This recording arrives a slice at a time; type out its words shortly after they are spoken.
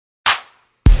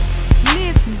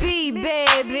B,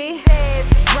 baby.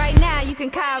 Right now you can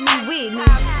call me Whitney,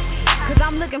 cause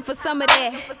I'm looking for some of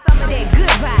that good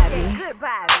vibey.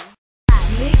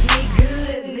 Lick me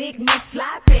good, lick me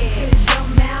sloppy, cause your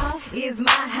mouth is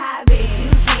my hobby.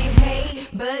 You can't hate,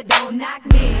 but don't knock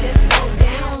me. Just go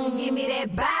down, give me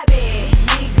that bobby.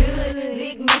 Lick me good,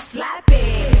 lick me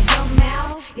sloppy, cause your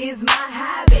mouth is my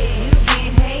hobby. You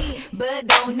can't hate, but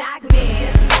don't knock me.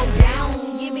 Just go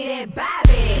down, give me that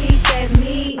bobby. Keep that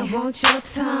meat, I want your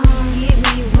tongue. Get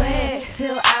me wet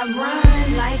till I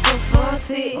run like a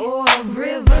faucet or a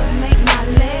river. Make my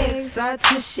legs start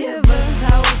to shiver.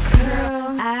 Toes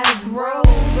curl, eyes roll.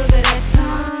 Look at that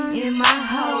tongue in my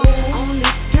hole. Only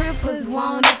strippers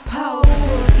wanna pose.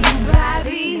 If you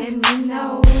Bobby, let me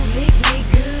know. Lick me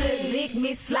good, lick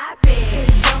me sloppy,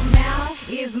 cause your mouth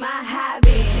is my hobby.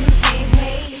 You can't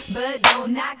hate, but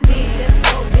don't knock me. Just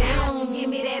go down, give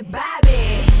me that Bobby.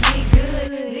 Lick me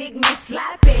good, lick me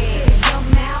sloppy, cause your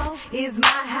mouth is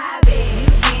my hobby.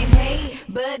 You can't hate,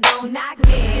 but don't knock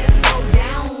me. Just go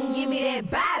down, give me that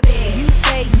Bobby. You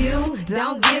say you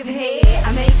don't give head,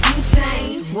 I make you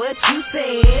change what you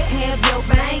said. Have your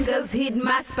fingers hit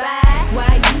my spine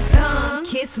while you tongue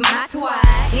kiss my twat.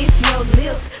 If your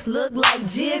lips look like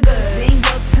jiggers and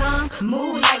your tongue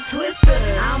move like Twister,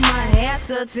 I'ma have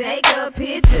to take a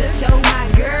picture, show my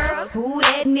girl who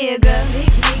that nigga.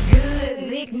 Lick me good,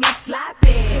 lick me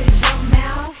sloppy, cause your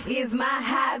mouth is my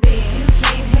hobby. You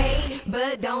can't hate,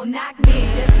 but don't knock me.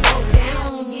 Just go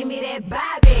down, give me that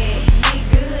Bobby. Lick me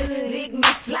good, lick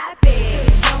me sloppy,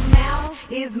 cause your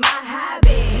mouth is my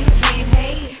hobby. You can't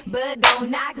hate, but don't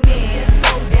knock me. Just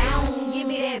go down, give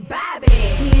me that Bobby.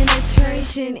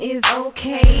 Penetration is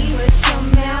okay, but your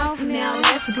mouth, now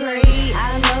that's great.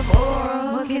 I love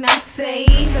oral, what can I say?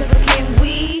 So can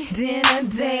we dinner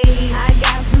date? I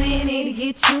got plenty to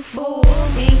get you full,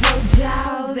 and your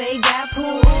jaws, they got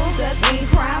pull. Suck me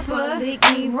proper, lick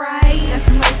me right. Not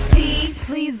too much teeth,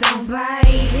 please don't bite.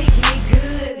 Lick me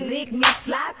good, lick me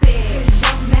sloppy, cause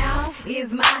your mouth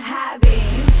is my hobby.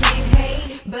 You can't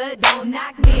hate, but don't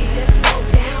knock me. Just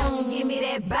go down, give me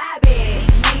that Bobby.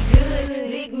 Lick me good,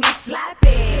 lick me sloppy,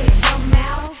 cause your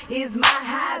mouth is my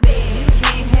hobby. You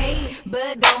can't hate,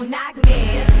 but don't knock me.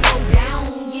 Just go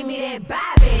down, give me that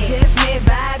Bobby. Just met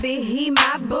Bobby, he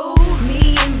my boo.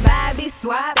 Me and Bobby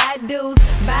swap I-dos.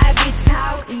 Bobby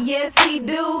talk, yes he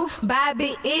do.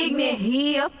 Bobby ignorant,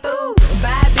 he a fool.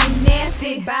 Bobby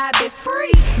nasty, Bobby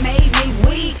free. Made me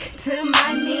weak to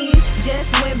my knees.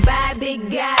 Just when Bobby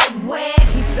got wet,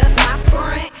 he sucked my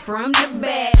front from the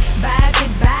back.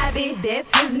 Bobby, that's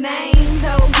his name.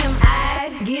 Told him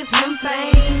I'd give him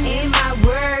fame, and my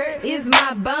word is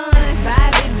my bond.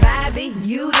 Bobby,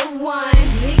 you the one.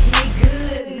 Lick me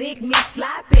good, lick me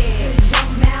sloppy, cause your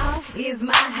mouth is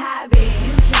my hobby.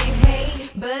 You can't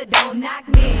hate, but don't knock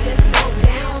me. Just go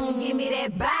down, give me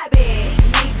that Bobby.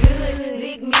 Lick me good,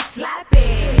 lick me sloppy,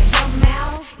 cause your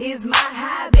mouth is my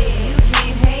hobby. You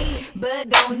can't hate, but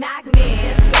don't knock me.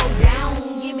 Just go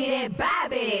down, give me that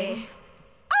Bobby.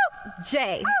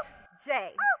 J.